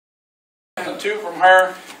And two from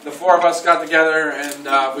her. The four of us got together, and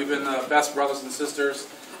we've been the best brothers and sisters,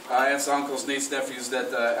 aunts, uncles, nieces, nephews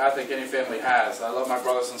that I think any family has. I love my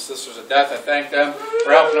brothers and sisters to death. I thank them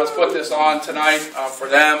for helping us put this on tonight, for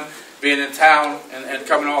them being in town and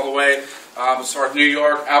coming all the way. Sort of New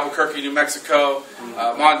York, Albuquerque, New Mexico,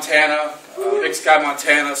 Montana, Big Sky,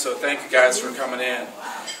 Montana. So thank you guys for coming in.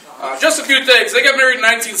 Just a few things. They got married in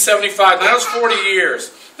 1975. That was 40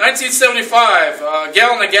 years. 1975, a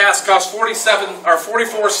gallon of gas cost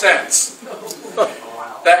 44 cents.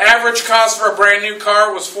 The average cost for a brand new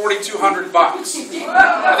car was $4,200.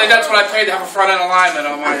 I think that's what I paid to have a front end alignment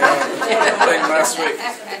on my thing last week.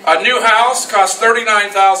 A new house cost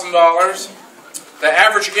 $39,000. The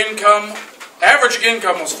average income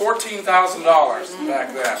was $14,000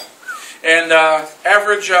 back then. And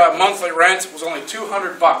average monthly rent was only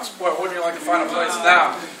 $200. Boy, wouldn't you like to find a place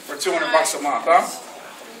now for $200 a month, huh?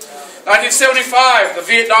 1975, the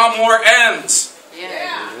Vietnam War ends.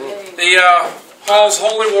 Yeah. The Paul's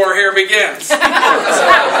Holy War here begins. Amen,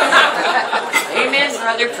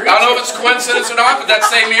 brother. I don't know if it's coincidence or not, but that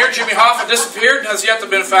same year, Jimmy Hoffa disappeared and has yet to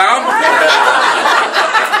been found.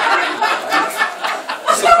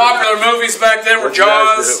 Some popular movies back then were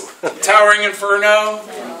Jaws, Towering Inferno,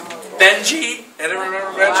 Benji. Anyone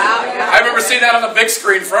remember Benji? Wow, yeah. I remember seeing that on the big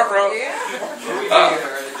screen, front row.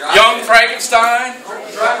 Young Frankenstein.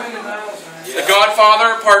 The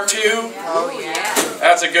Godfather, Part 2. Oh, yeah.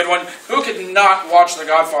 That's a good one. Who could not watch The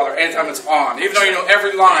Godfather anytime it's on? Even though you know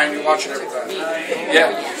every line, you watch it every time.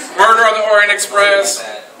 Yeah. Murder on the Orient Express.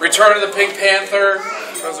 Return of the Pink Panther.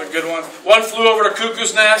 Those are good ones. One Flew Over the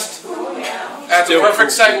Cuckoo's Nest. That's a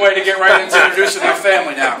perfect segue to get right into introducing my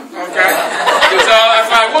family now. Okay? So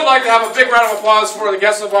I would like to have a big round of applause for the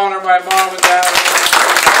guests of honor, my mom and dad.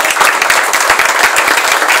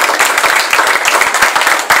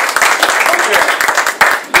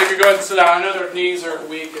 Go ahead and sit down. I know their knees are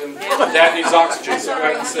weak and Dad needs oxygen, so go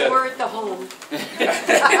ahead and sit. We're at the home.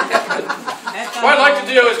 What I'd like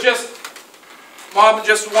to do is just, Mom,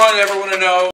 just want everyone to know